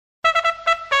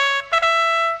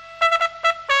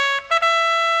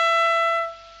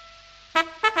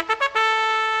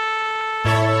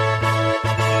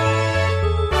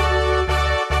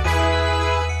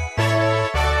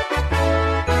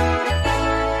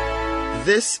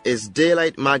This is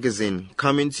Daylight Magazine,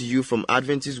 coming to you from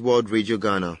Adventist World Radio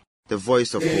Ghana, the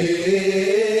voice of hope.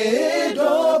 AWR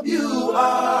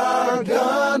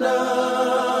Ghana,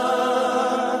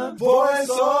 voice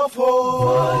of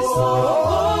hope.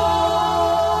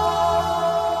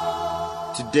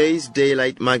 Today's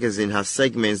Daylight Magazine has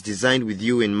segments designed with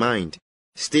you in mind.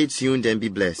 Stay tuned and be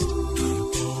blessed.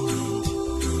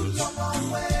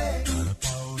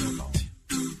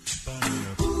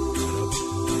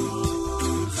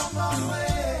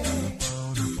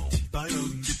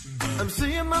 I'm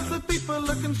seeing lots of people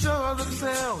looking sure of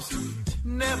themselves,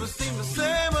 never seem to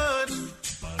say much.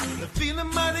 They're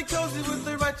feeling mighty cozy with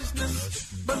their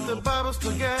righteousness, but the Bible's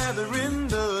still gathering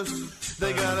dust.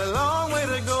 They got a long way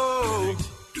to go,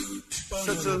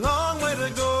 such a long way to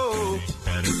go.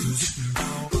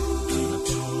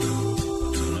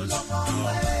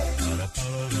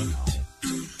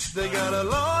 They got a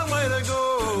long way to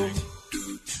go,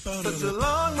 such a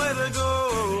long way to go.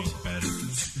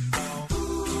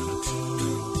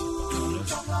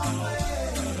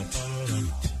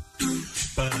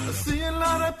 I see a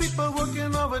lot of people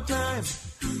working overtime,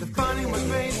 they're finding what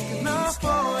grace can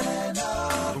afford,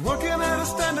 working at a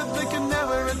standard they can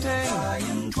never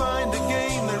attain, trying to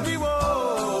gain the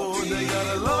reward. They got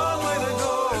a long way to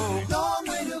go,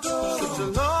 such a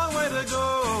long way to go,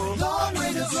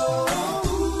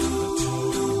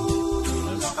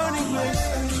 earning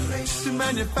grace to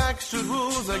manufactured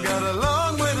rules. I got a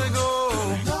long way to go,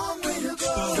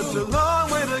 such a long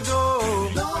way to go.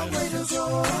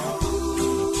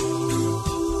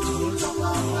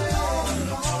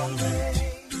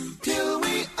 Till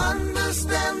we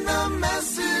understand the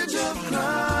message of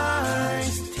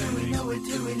Christ, till we know it,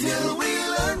 till we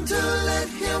learn to let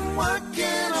Him work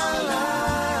in our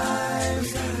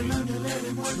lives.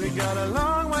 We got a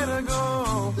long way to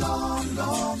go,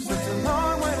 such a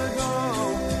long way to go,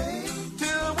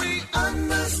 till we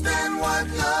understand what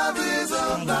love is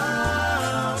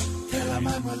about,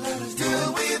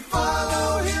 till we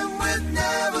follow Him with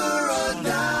never a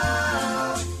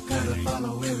doubt. Gotta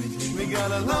follow where He's leading. We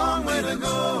got a long way to go.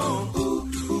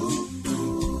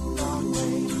 Long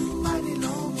way, mighty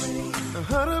long way. I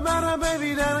heard about a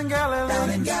baby down in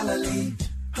Galilee.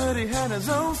 Heard he had his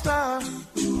own star.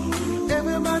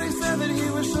 Everybody said that he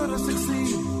was sure to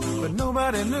succeed, but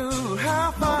nobody knew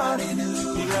how far. He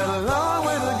got a long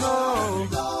way to go,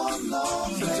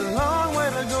 such a long way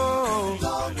to go.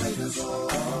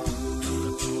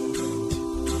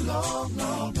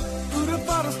 Who'd have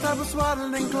thought of stop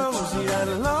swaddling clothes? He had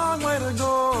a long way to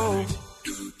go,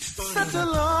 such a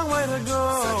long way to go.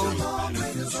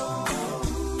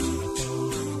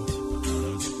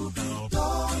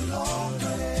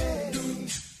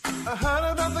 I heard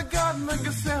about the Garden of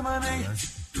Gethsemane,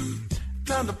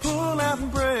 time to pull out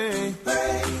and pray.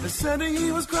 They said that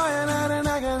he was crying out in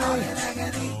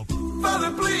agony.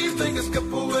 Father, please take a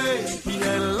step away. He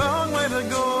had a long way to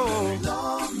go,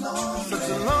 such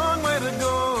a long way to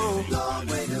go.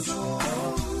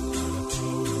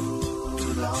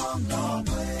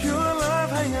 Pure love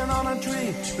hanging on a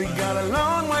tree. We got a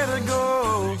long way to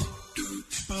go,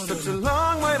 such a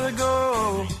long way to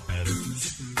go.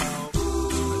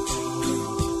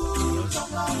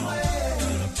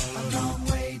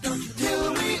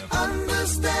 Till we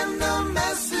understand the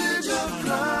message of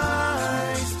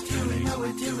Christ, till we know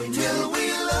it, till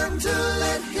we learn to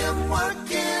let Him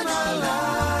work in our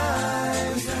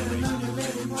lives.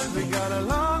 We got a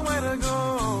long way to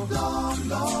go,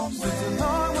 such a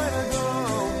long way to go,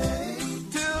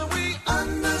 till we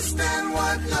understand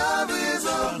what love is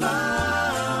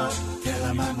about,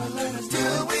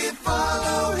 till we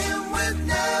follow Him with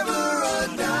never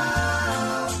a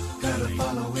doubt. Gotta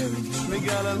follow where He's leading. We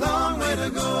got a long way to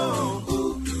go,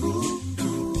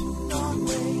 long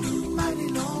way, mighty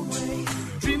long way.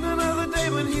 Dreaming of the day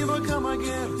when He will come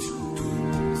again.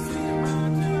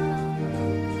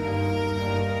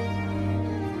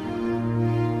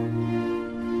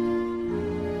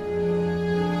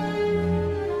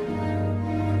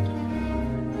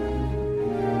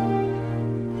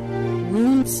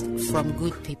 Wounds from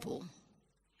good people.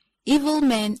 Evil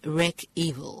men wreak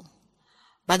evil,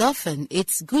 but often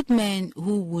it's good men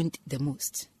who wound the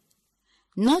most.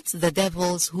 Not the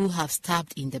devils who have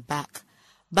stabbed in the back,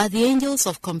 but the angels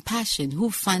of compassion who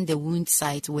fan the wound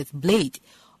site with blade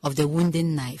of the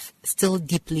wounding knife still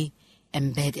deeply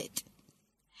embedded.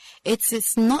 It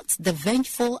is not the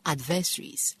vengeful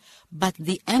adversaries, but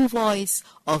the envoys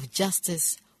of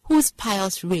justice whose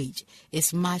pious rage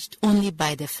is matched only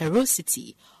by the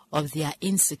ferocity of their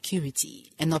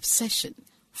insecurity and obsession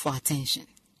for attention.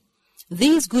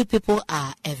 These good people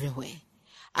are everywhere,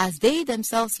 as they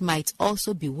themselves might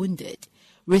also be wounded,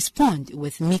 respond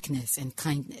with meekness and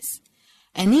kindness.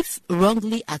 And if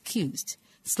wrongly accused,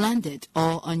 slandered,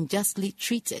 or unjustly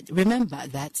treated, remember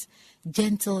that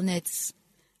gentleness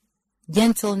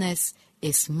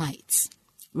is might,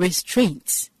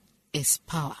 restraint is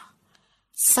power,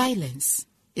 silence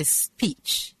is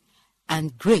speech,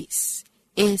 and grace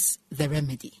is the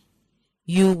remedy.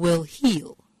 You will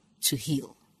heal to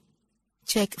heal.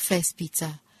 Check 1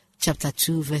 Peter chapter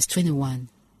 2 verse 21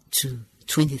 to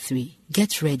 23.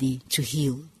 Get ready to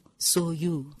heal so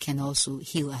you can also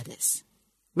heal others.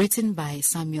 Written by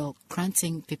Samuel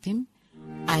Cranting Pipim.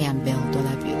 I am Belle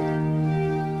Dolabio.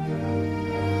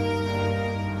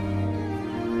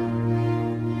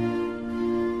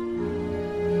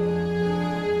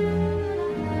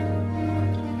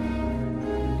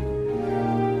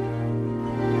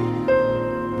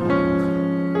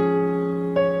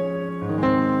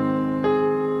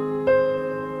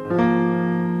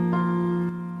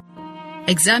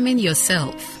 Examine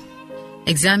yourself.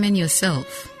 Examine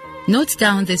yourself. Note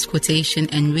down this quotation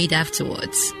and read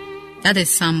afterwards. That is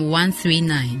Psalm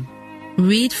 139.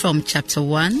 Read from chapter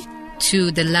 1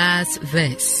 to the last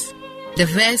verse. The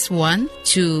verse 1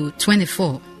 to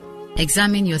 24.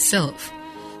 Examine yourself.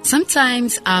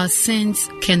 Sometimes our sins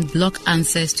can block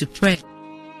answers to prayer.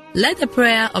 Let the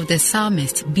prayer of the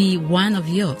psalmist be one of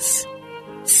yours.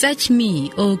 Search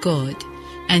me, O God,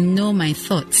 and know my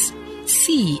thoughts.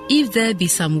 See if there be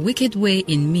some wicked way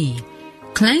in me.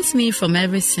 Cleanse me from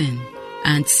every sin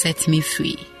and set me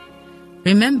free.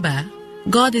 Remember,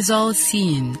 God is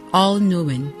all-seeing,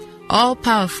 all-knowing,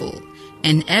 all-powerful,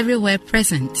 and everywhere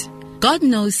present. God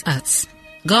knows us.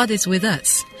 God is with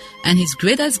us, and His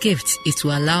greatest gift is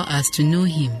to allow us to know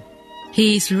Him.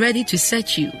 He is ready to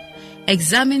search you.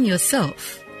 Examine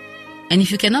yourself. And if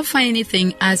you cannot find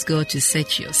anything, ask God to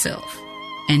search yourself.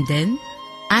 And then,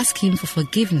 ask Him for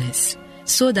forgiveness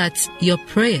so that your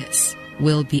prayers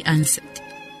will be answered.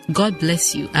 God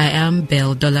bless you. I am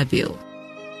Belle Dolabio.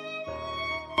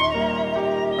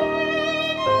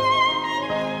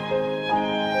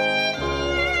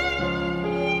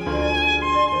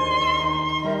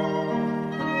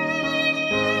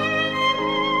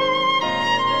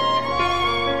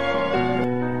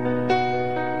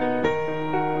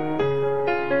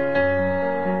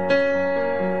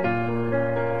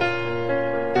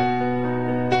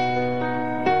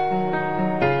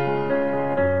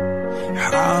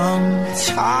 I'm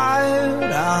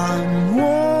tired, I'm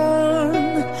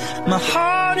worn, my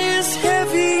heart is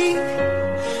heavy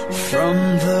from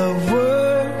the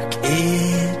work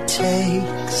it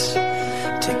takes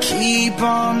to keep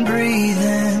on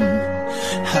breathing.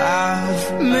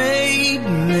 I've made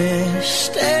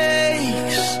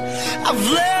mistakes, I've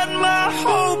let my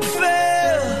hope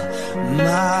fail,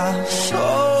 my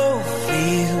soul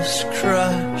feels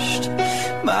crushed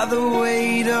by the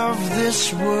weight of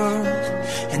this world,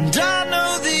 and I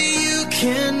know that you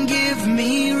can give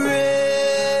me rest.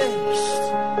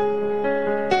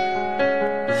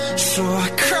 So I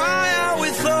cry out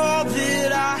with all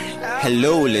that I have.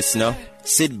 Hello, listener.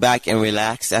 Sit back and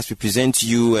relax as we present to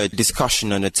you a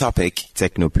discussion on the topic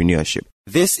technopreneurship.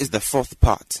 This is the fourth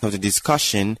part of the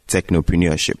discussion,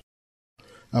 technopreneurship.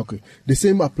 Okay. The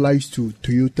same applies to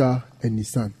Toyota and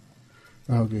Nissan.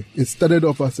 Okay. It started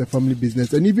off as a family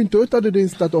business, and even Toyota didn't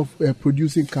start off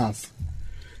producing cars.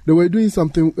 They were doing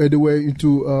something. They were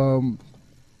into,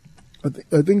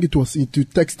 I think it was into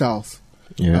textiles.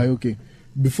 Yeah. Okay.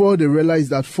 Before they realized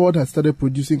that Ford had started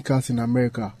producing cars in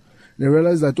America, they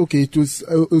realized that okay, it's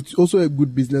also a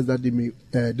good business that they may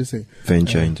venture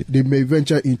into. They may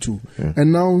venture into,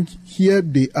 and now here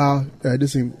they are.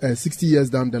 60 years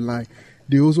down the line,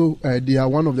 they also they are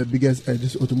one of the biggest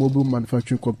this automobile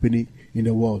manufacturing company in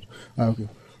the world. Okay.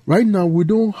 Right now, we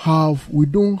don't have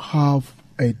an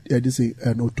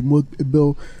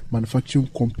automobile manufacturing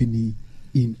company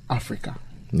in Africa.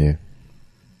 Yeah.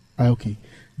 Okay.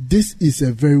 This is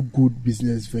a very good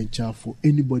business venture for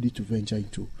anybody to venture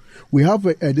into. We have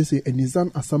a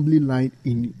Nissan assembly line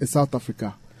in South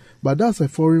Africa, but that's a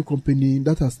foreign company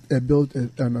that has built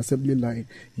an assembly line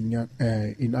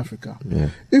in Africa. Yeah.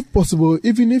 If possible,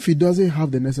 even if it doesn't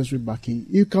have the necessary backing,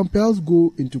 it can perhaps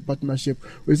go into partnership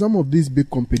with some of these big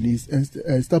companies and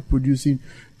start producing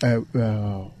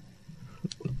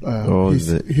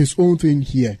his own thing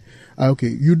here. Okay,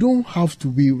 you don't have to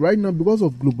be right now because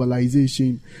of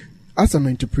globalization. As an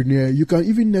entrepreneur, you can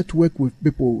even network with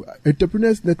people.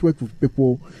 Entrepreneurs network with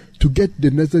people to get the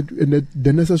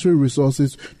necessary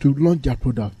resources to launch their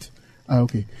product.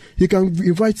 Okay, you can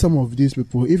invite some of these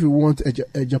people. If you want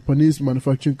a Japanese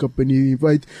manufacturing company,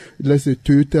 invite, let's say,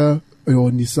 Toyota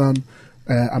or Nissan,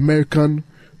 American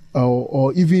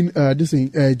or even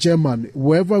German,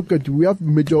 wherever we have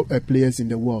major players in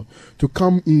the world to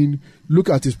come in, look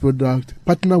at his product,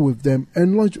 partner with them,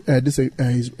 and launch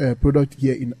his product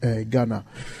here in Ghana.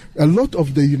 A lot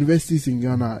of the universities in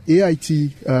Ghana, AIT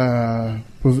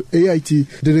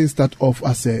didn't start off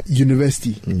as a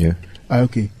university. Yeah.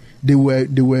 Okay. They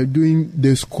were doing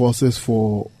these courses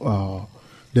for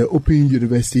the Open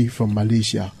University from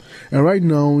Malaysia, and right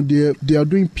now they are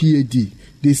doing PhD.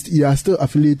 They are still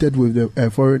affiliated with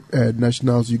the foreign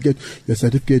nationals. You get your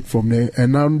certificate from there,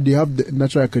 and now they have the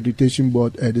National Accreditation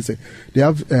Board. They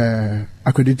have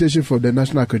accreditation for the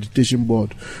National Accreditation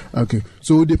Board. Okay,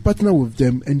 so they partner with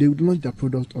them and they would launch their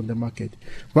product on the market.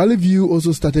 Valley View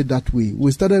also started that way.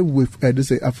 We started with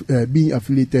being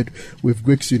affiliated with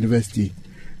Greeks University.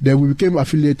 Then we became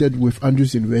affiliated with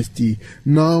Andrews University.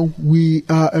 Now we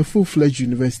are a full-fledged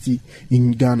university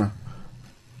in Ghana.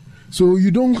 So you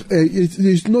don't.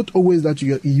 It's not always that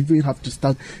you even have to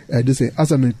start.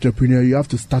 As an entrepreneur, you have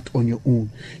to start on your own.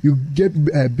 You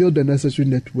build the necessary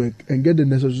network and get the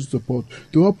necessary support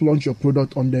to help launch your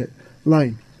product on the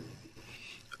line.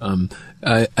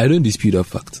 I don't dispute that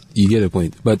fact. You get the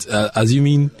point. But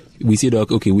assuming we said,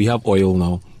 okay, we have oil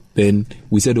now. Then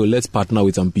we said, let's partner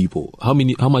with some people. How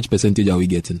much percentage are we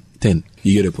getting? 10.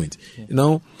 You get the point. Yeah.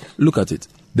 Now, look at it.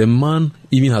 The man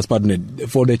even has partnered.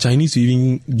 For the Chinese to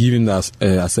even give him the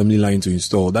assembly line to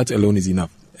install, that alone is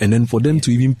enough. And then for them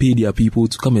to even pay their people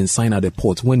to come and sign at the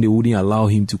port when they wouldn't allow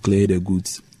him to clear the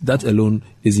goods, that alone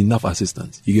is enough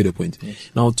assistance. You get the point.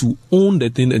 Yes. Now, to own the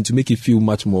thing and to make it feel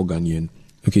much more Ghanaian,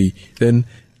 okay, then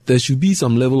there should be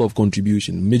some level of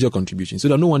contribution, major contribution, so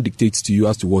that no one dictates to you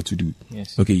as to what to do.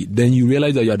 Yes. Okay, then you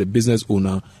realize that you are the business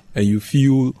owner and you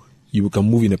feel you can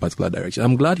move in a particular direction.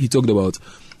 I'm glad he talked about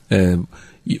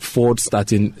Ford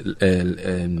starting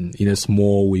in a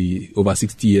small way over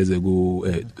 60 years ago,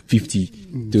 50.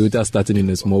 Toyota starting in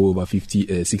a small way over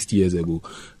 60 years ago.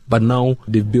 But now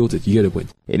they've built it. You get the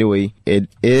point. Anyway, it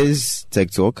is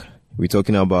Tech Talk. We're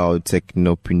talking about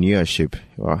technopreneurship.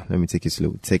 Wow, let me take it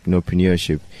slow.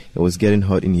 Technopreneurship. It was getting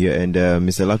hot in here, and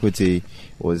Mr. Lakote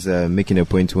was making a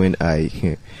point when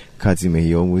I cut him.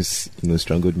 He almost,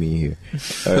 strangled me here.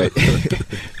 All right,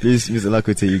 please, Mr.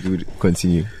 Lakote, you could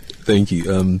continue. Thank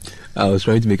you. I was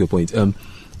trying to make a point.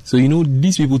 So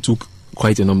these people took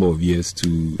quite a number of years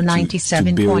to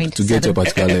build, to get to a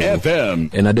particular level,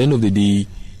 and at the end of the day,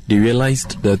 they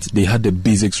realized that they had the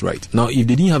basics right. Now, if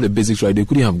they didn't have the basics right, they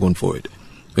couldn't have gone for it.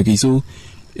 Okay, so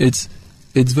it's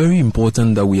very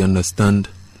important that we understand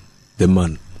the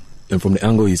man and from the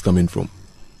angle he's coming from.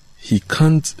 He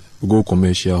can't go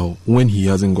commercial when he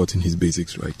hasn't gotten his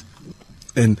basics right.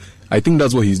 And I think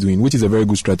that's what he's doing, which is a very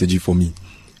good strategy for me.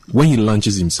 When he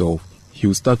launches himself,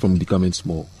 he'll start from becoming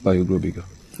small, but he'll grow bigger.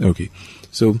 Okay,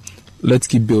 so let's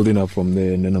keep building up from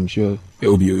there, and then I'm sure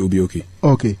it'll be okay.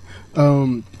 Okay.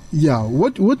 Yeah,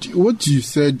 what you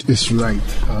said is right,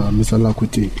 Mr.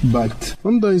 Lakote. But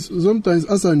sometimes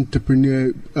as an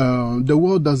entrepreneur, the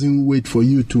world doesn't wait for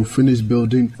you to finish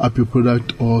building up your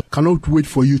product, or cannot wait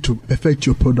for you to perfect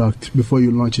your product before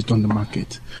you launch it on the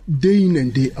market. Day in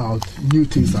and day out, new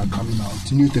things are coming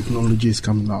out, new technology is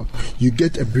coming out. You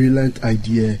get a brilliant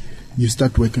idea, you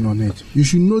start working on it. You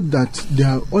should know that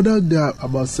there are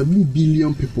about 7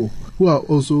 billion people who are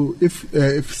also, if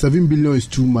 7 billion is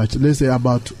too much, let's say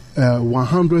about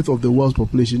 1/100th of the world's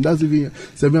population, that's even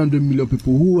 700 million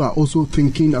people who are also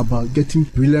thinking about getting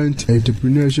brilliant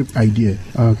entrepreneurship idea.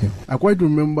 Okay. I quite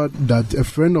remember that a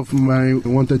friend of mine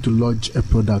wanted to launch a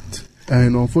product.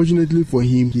 And unfortunately for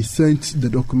him, he sent the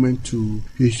document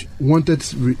he wanted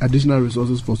additional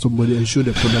resources for somebody and showed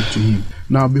the product to him.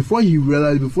 Now, before he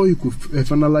could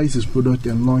finalize his product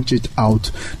and launch it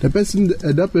out, that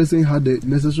person had the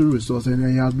necessary resource and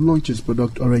he had launched his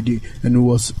product already and it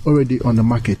was already on the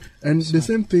market. And the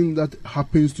same thing that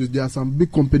happens there are some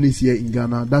big companies here in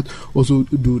Ghana that also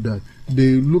do that.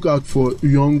 They look out for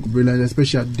young, brilliant,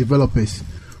 especially developers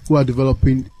who are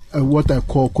developing what I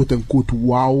call quote-unquote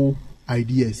wow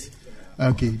ideas.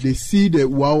 Okay, they see the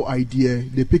wow idea,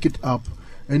 they pick it up,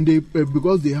 and they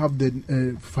because they have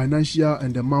the financial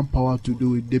and the manpower to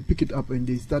do it, they pick it up and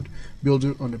they start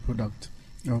building on the product.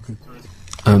 Okay.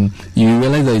 You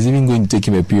realize that it's even going to take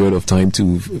him a period of time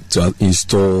to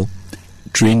install,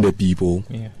 train the people,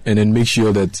 and then make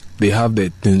sure that they have their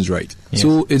things right. Yes.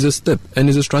 So it's a step and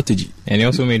it's a strategy. And he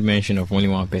also made mention of only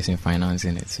one person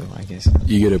financing it, so I guess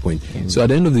you get a point. Yeah. So at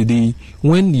the end of the day,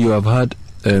 when you have had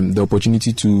the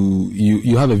opportunity to,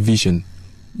 you have a vision,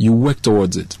 you work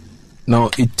towards it. Now,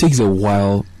 it takes a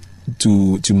while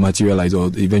to materialize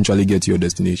or eventually get to your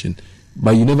destination,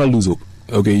 but you never lose hope.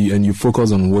 okay, and you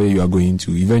focus on where you are going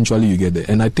to, eventually you get there.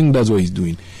 And I think that's what he's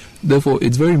doing. Therefore,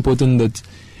 it's very important that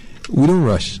we don't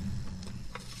rush.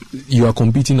 You are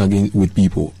competing with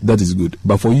people. That is good.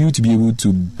 But for you to be able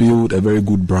to build a very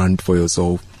good brand for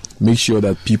yourself, make sure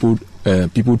that people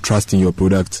trust in your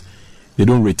product. They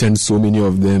don't return so many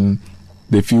of them.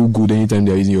 They feel good anytime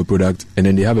they're using your product, and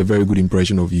then they have a very good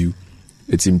impression of you.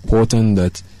 It's important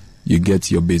that you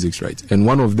get your basics right. And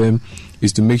one of them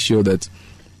is to make sure that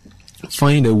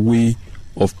find a way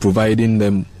of providing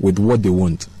them with what they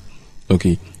want.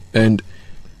 Okay. And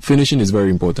finishing is very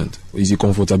important. Is it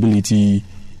comfortability,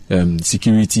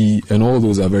 security, and all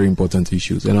those are very important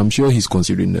issues. And I'm sure he's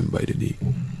considering them by the day.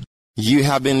 You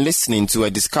have been listening to a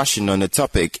discussion on the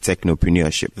topic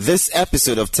technopreneurship. This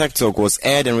episode of Tech Talk was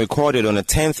aired and recorded on the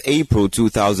 10th April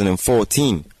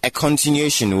 2014. A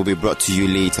continuation will be brought to you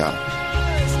later.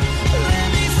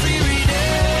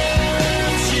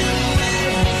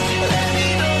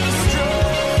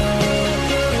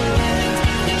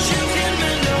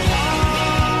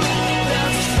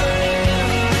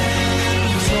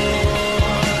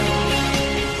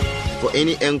 For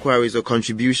any enquiries or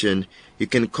contribution, you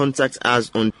can contact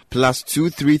us on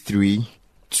 +233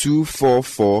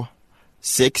 244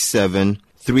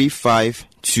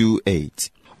 673528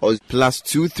 or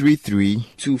 +233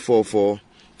 244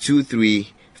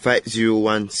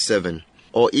 235017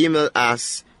 or email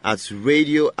us at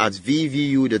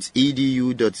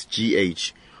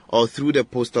radio@vvu.edu.gh or through the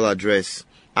postal address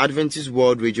Adventist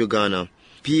World Radio Ghana,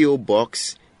 P.O.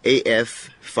 Box AF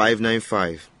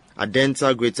 595.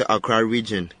 Adenta, Greater Accra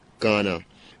Region, Ghana.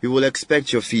 We will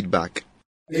expect your feedback.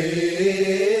 AWR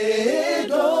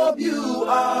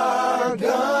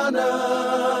Ghana,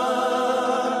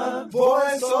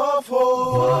 Voice of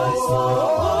Hope.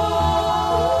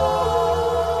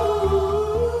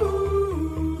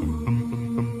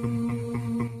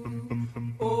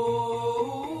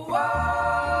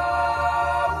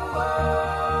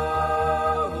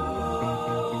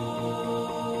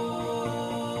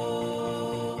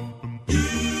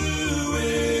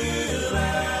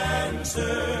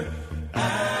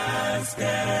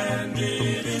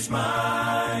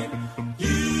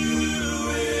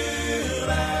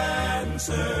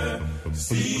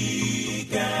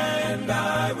 Seek and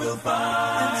I will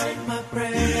find. Answer my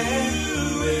prayer.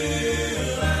 You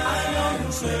will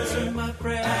answer my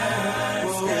prayer.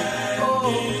 Ask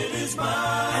and it is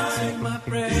mine. Answer my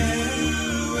prayer.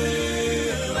 You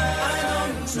will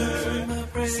answer my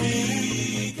prayer.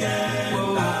 Seek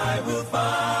and I will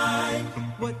find.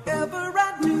 Whatever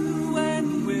I do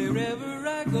and wherever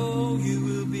I go, you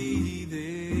will be there.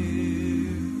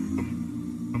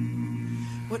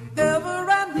 Whatever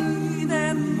I need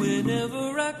and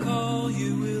whenever I call,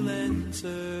 you will answer.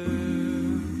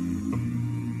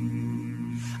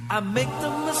 I make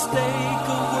the mistake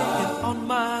of working on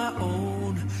my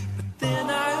own, but then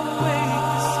I awake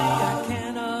to see I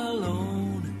can't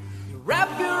alone. You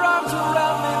wrap your arms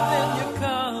around me, then you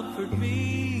comfort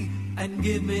me and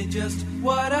give me just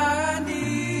what I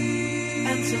need.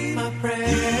 Answer my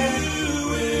prayer. You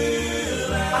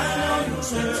will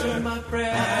answer my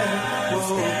prayer.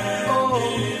 Ask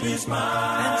and it is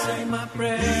mine. Answer my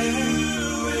prayer.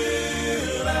 You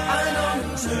will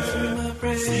answer my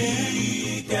prayer.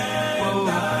 Seek and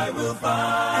I will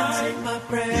find. Answer my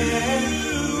prayer.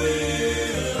 You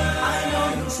will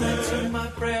answer my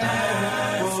prayer.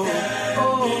 Ask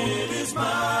and it is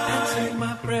mine. Answer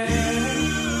my prayer.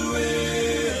 You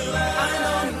will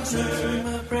answer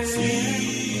my prayer.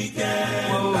 Seek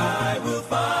and I will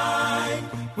find.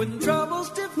 When troubles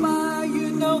defy,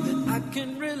 you know that I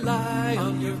can rely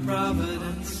on your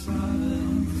providence.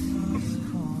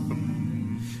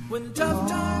 When tough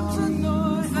times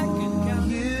annoy, I can count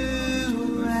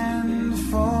you and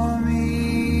for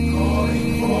me.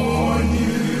 Calling for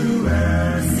you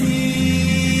and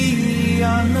see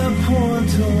on the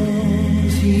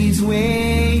portals. He's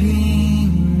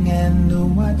waiting and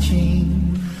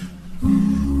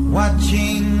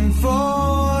watching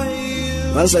for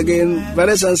you. Once again,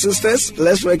 brothers and sisters,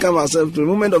 let's welcome ourselves to the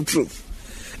moment of truth.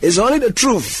 It's only the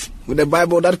truth with the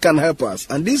Bible that can help us.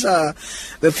 And these are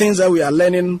the things that we are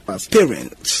learning as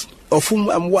parents, of whom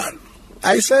I'm one.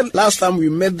 I said last time we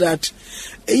met that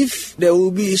if there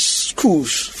will be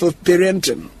schools for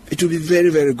parenting, it will be very,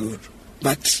 very good.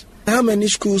 But how many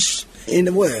schools in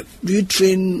the world do you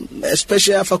train a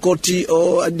special faculty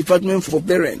or a department for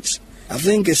parents? I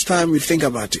think it's time we think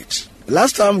about it.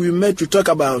 Last time we met to talk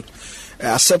about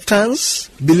acceptance,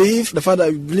 belief, the fact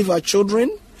that we believe our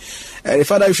children, the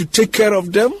fact that we should take care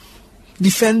of them,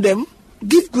 defend them,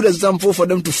 give good example for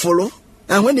them to follow.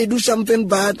 And when they do something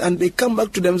bad and they come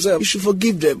back to themselves, you should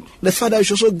forgive them. The fact that you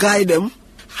should also guide them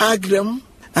hug them,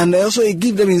 and also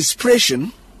give them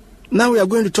inspiration. Now we are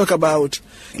going to talk about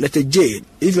letter J.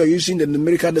 If you are using the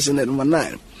numerical decimal number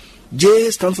 9,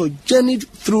 J stands for journey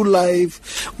through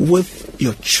life with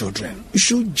your children. You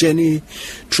should journey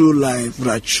through life with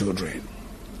our children.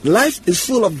 Life is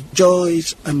full of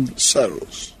joys and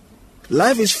sorrows.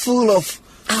 Life is full of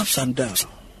ups and downs.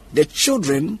 The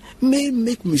children may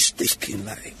make mistakes in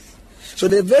life. So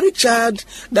the very child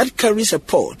that carries a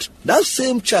pot, that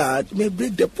same child may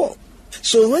break the pot.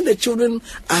 So when the children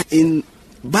are in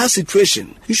bad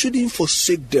situation, you shouldn't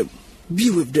forsake them. Be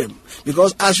with them.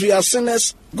 Because as we are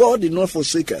sinners, God did not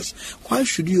forsake us. Why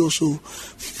should you also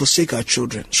forsake our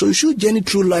children? So you should journey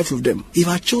through life with them. If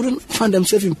our children find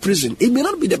themselves in prison, it may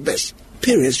not be the best.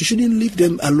 Parents, you shouldn't leave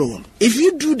them alone. If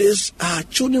you do this, our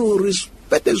children will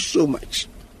respect us so much.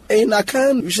 In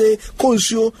Akan, we say,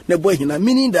 Konsio Nebohina,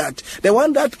 meaning that the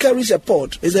one that carries a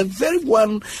pot is the very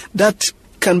one that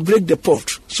can break the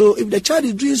pot. So if the child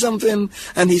is doing something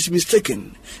and he's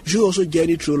mistaken, you also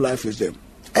journey through life with them.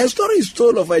 A story is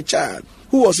told of a child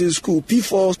who was in school,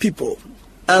 P4 people,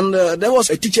 and there was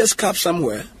a teacher's cap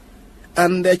somewhere,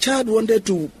 and the child wanted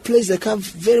to place the cap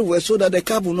very well so that the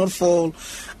cap will not fall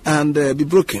and be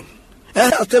broken.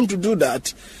 And attempt to do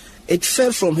that, it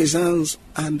fell from his hands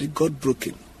and it got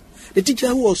broken. The teacher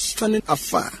who was standing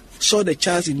afar saw the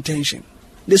child's intention.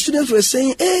 The students were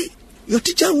saying, "Hey, your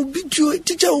teacher will beat you,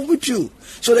 teacher will beat you."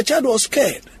 So the child was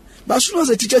scared. But as soon as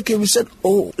the teacher came, he said,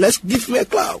 "Oh, let's give me a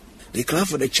clap." They clapped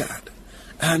for the child.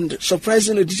 And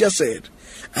surprisingly, the teacher said,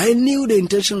 "I knew the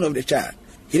intention of the child.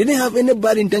 He didn't have any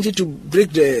bad intention to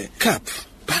break the cap.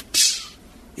 But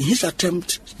in his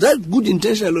attempt, that good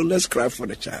intention alone, let's clap for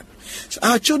the child." So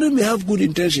our children may have good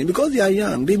intention. Because they are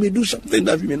young, they may do something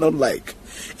that we may not like.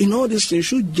 In all these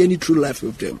things, you should journey through life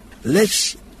with them.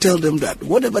 Let's tell them that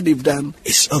whatever they've done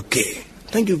is okay.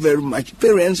 Thank you very much.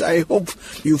 Parents, I hope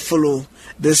you follow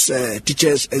this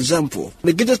teacher's example.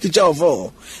 The greatest teacher of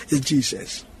all is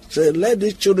Jesus. So let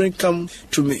these children come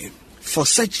to me, for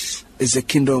such is the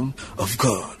kingdom of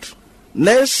God.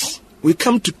 Next, we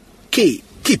come to K,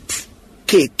 keep.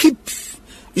 K, keep.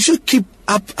 You should keep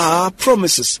up our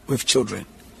promises with children.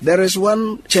 There is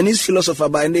one Chinese philosopher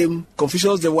by name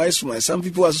Confucius the Wise Man. Some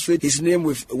people associate his name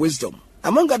with wisdom.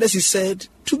 Among others, he said,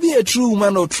 to be a true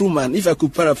woman or true man, if I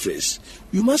could paraphrase,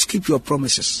 you must keep your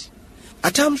promises.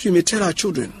 At times, we may tell our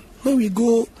children, when we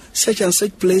go such and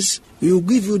such place, we will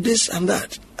give you this and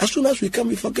that. As soon as we come,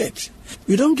 we forget.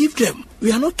 We don't give them.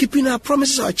 We are not keeping our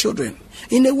promises to our children.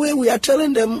 In a way, we are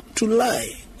telling them to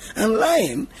lie. And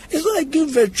lying is not a good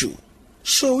virtue.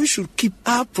 So we should keep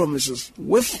our promises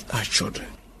with our children.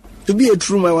 To be a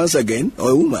true man once again, or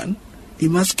a woman, we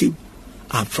must keep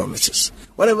our promises.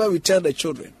 Whatever we tell the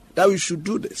children, that we should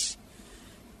do this.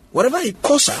 Whatever it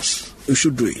costs us, we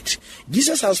should do it.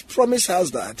 Jesus has promised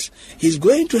us that he's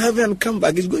going to heaven and come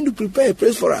back. He's going to prepare a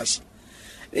place for us.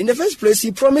 In the first place,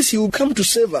 he promised he will come to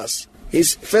save us.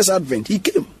 His first advent, he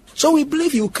came. So we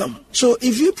believe he will come. So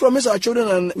if we promise our children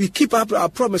and we keep up our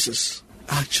promises,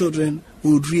 our children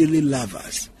will really love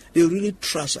us. They will really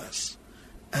trust us.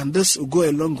 And this will go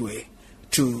a long way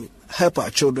to help our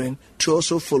children to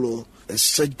also follow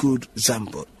such good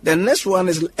example. The next one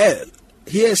is L.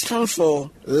 Here it stands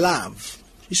for love.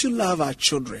 You should love our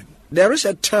children. There is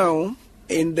a town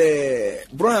in the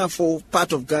Brahafo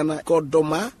part of Ghana called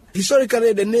Doma.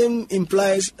 Historically, the name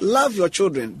implies love your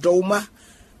children, Doma.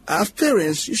 As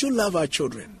parents, you should love our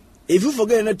children. If you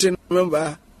forget anything,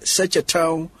 remember such a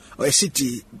town or a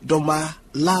city, Doma,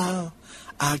 love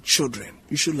our children.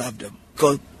 You should love them.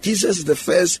 Because Jesus is the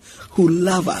first who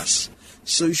loved us.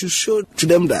 So you should show to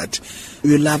them that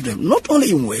you love them. Not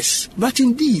only in words, but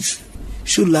in deeds. You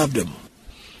should love them.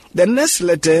 The next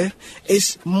letter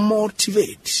is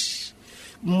motivate.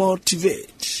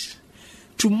 Motivate.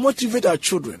 To motivate our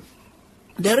children.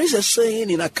 There is a saying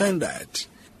in Akan that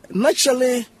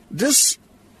naturally this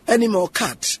animal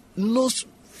cat knows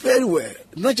very well.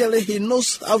 Naturally he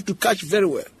knows how to catch very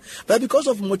well. But because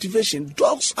of motivation,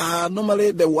 dogs are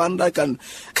normally the one that can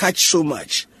catch so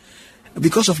much.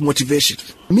 Because of motivation.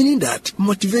 Meaning that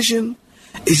motivation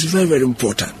is very, very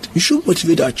important. You should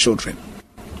motivate our children.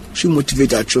 You should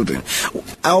motivate our children.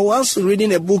 I was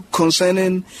reading a book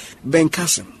concerning Ben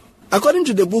Carson. According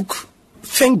to the book,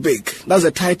 Think Big, that's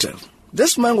the title.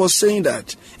 This man was saying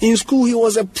that in school he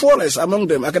was the poorest among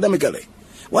them academically.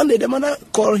 One day the mother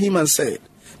called him and said,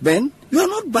 Ben, you are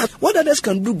not bad. What others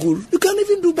can do good, you can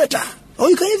even do better. Or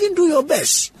you can even do your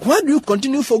best. Why do you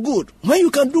continue for good when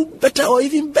you can do better or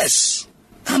even best?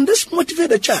 And this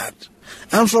motivated the child.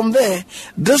 And from there,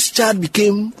 this child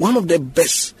became one of the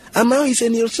best. And now he's a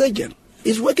neurosurgeon.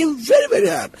 He's working very, very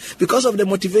hard because of the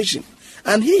motivation.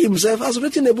 And he himself has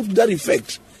written a book to that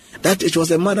effect, that it was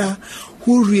the mother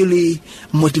who really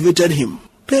motivated him.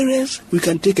 Parents, we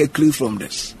can take a clue from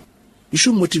this. You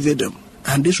should motivate them,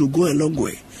 and this will go a long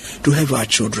way to help our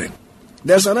children.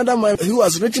 There's another man who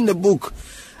has written a book.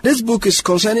 This book is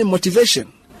concerning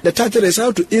motivation. The title is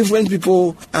How to Influence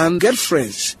People and Get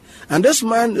Friends. And this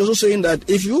man is also saying that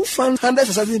if you find 100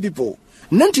 certain people,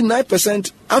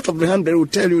 99% out of the 100 will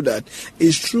tell you that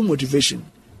it's true motivation.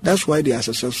 That's why they are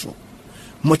successful.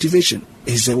 Motivation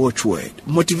is the watchword.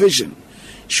 Motivation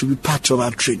should be part of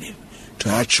our training to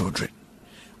our children.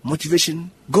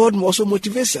 Motivation, God also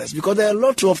motivates us, because there are a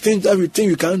lot of things that we think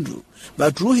we can't do.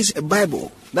 But through His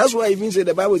Bible, that's why I even say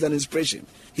the Bible is an inspiration.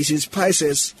 It inspires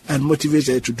us and motivates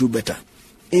us to do better.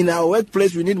 In our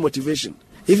workplace, we need motivation,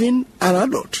 even an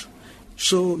adult.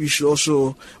 So we should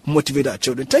also motivate our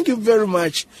children. Thank you very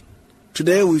much.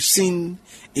 Today we've seen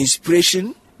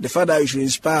inspiration, the fact that we should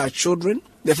inspire our children,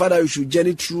 the fact that we should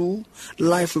journey through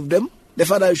life with them, the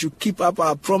fact that we should keep up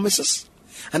our promises,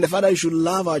 and the fact that we should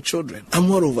love our children, and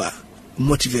moreover,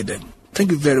 motivate them.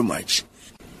 Thank you very much.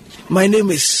 My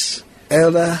name is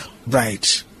Elder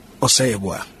Bright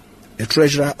Osayebua, the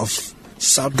treasurer of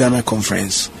South Ghana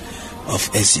Conference of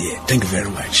SDA. Thank you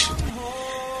very much.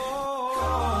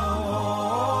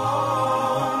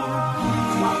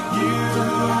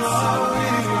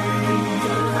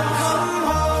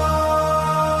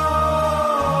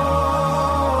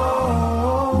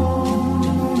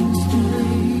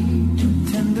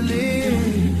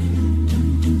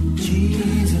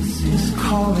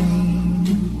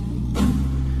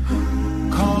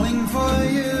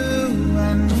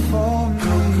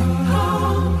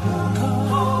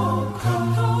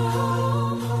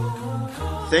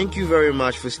 Thank you very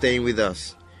much for staying with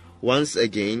us. Once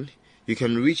again, you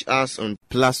can reach us on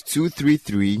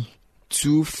 +233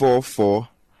 244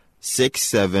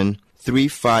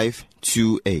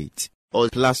 673528 or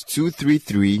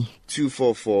 +233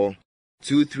 244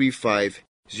 235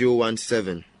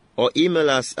 017, or email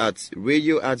us at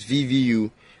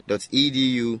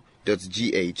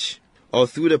radio@vvu.edu.gh, or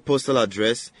through the postal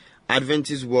address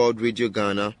Adventist World Radio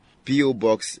Ghana, P.O.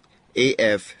 Box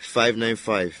AF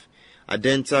 595,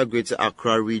 Adenta, Greater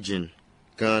Accra Region,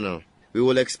 Ghana. We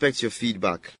will expect your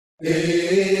feedback. AWR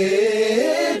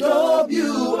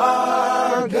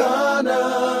Ghana,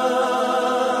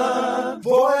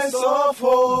 Voice of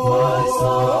Hope.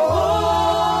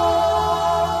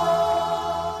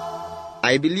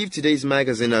 I believe today's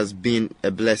magazine has been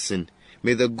a blessing.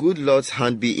 May the good Lord's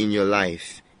hand be in your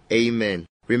life. Amen.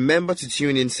 Remember to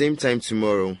tune in same time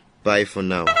tomorrow. Bye for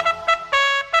now.